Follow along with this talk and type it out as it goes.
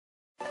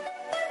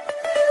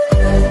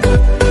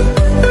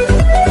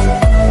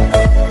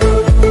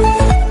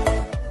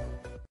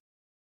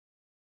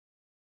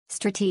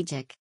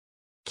Strategic.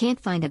 Can't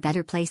find a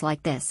better place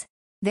like this.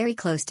 Very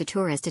close to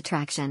tourist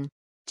attraction.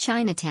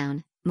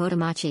 Chinatown,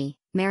 Motomachi,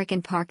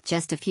 American Park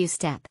just a few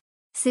step.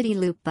 City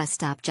Loop bus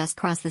stop just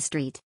cross the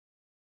street.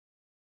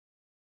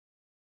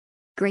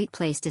 Great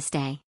place to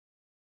stay.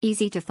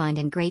 Easy to find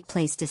and great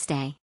place to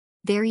stay.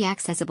 Very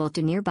accessible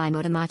to nearby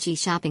Motomachi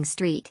Shopping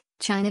Street,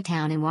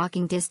 Chinatown and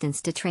walking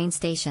distance to train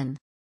station.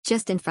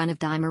 Just in front of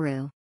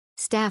Daimaru.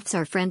 Staffs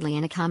are friendly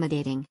and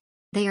accommodating.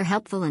 They are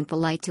helpful and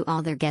polite to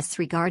all their guests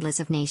regardless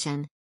of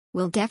nation.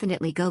 Will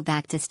definitely go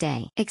back to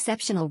stay.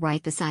 Exceptional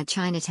right beside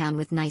Chinatown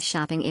with nice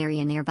shopping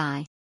area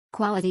nearby.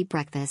 Quality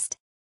breakfast.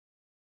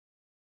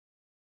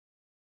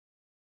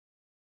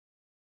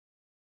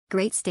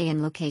 Great stay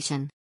and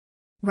location.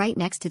 Right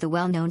next to the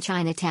well-known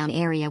Chinatown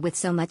area with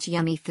so much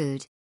yummy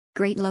food.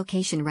 Great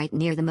location right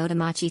near the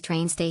Motomachi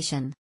train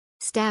station.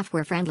 Staff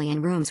were friendly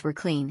and rooms were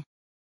clean.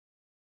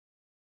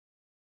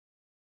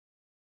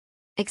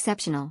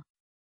 Exceptional.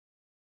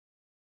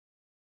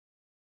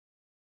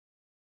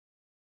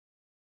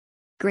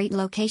 Great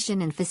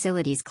location and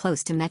facilities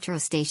close to metro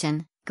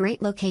station,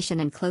 great location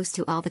and close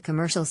to all the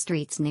commercial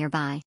streets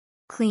nearby.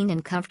 Clean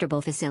and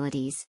comfortable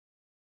facilities.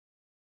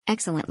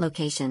 Excellent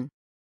location.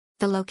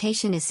 The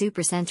location is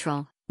super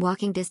central,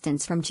 walking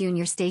distance from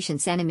Junior Station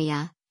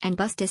Senemiya, and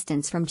bus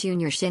distance from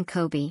Junior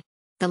Shinkobi.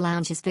 The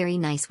lounge is very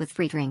nice with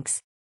free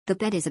drinks. The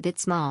bed is a bit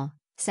small,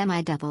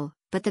 semi-double,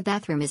 but the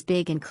bathroom is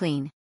big and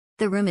clean.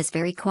 The room is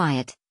very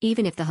quiet,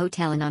 even if the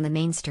hotel and on the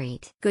main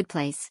street. Good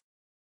place.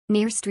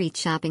 Near street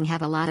shopping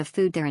have a lot of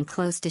food there and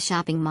close to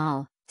shopping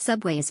mall,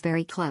 subway is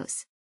very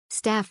close.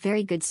 Staff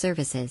very good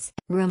services,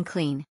 room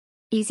clean.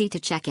 Easy to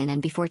check in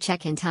and before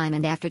check-in time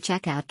and after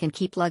checkout can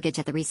keep luggage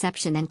at the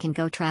reception and can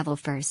go travel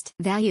first.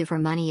 Value for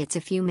money, it's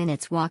a few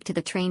minutes walk to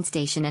the train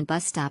station and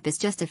bus stop is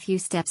just a few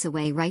steps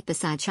away right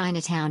beside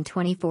Chinatown.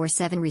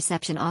 24/7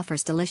 reception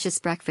offers delicious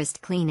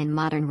breakfast, clean and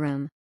modern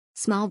room.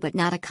 Small but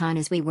not a con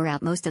as we were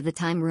out most of the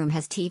time. Room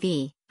has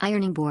TV,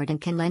 ironing board and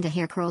can lend a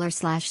hair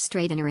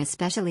curler/straightener.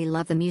 Especially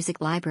love the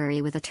music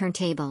library with a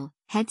turntable,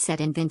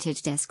 headset and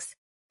vintage discs.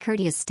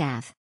 Courteous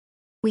staff.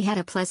 We had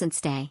a pleasant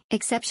stay.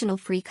 Exceptional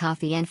free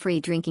coffee and free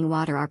drinking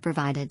water are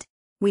provided.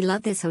 We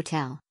love this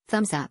hotel.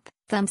 Thumbs up,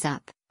 thumbs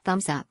up,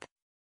 thumbs up.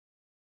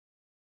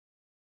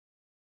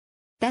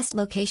 Best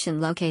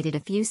location located a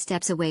few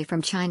steps away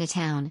from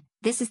Chinatown.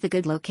 This is the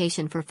good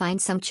location for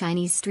find some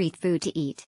Chinese street food to eat.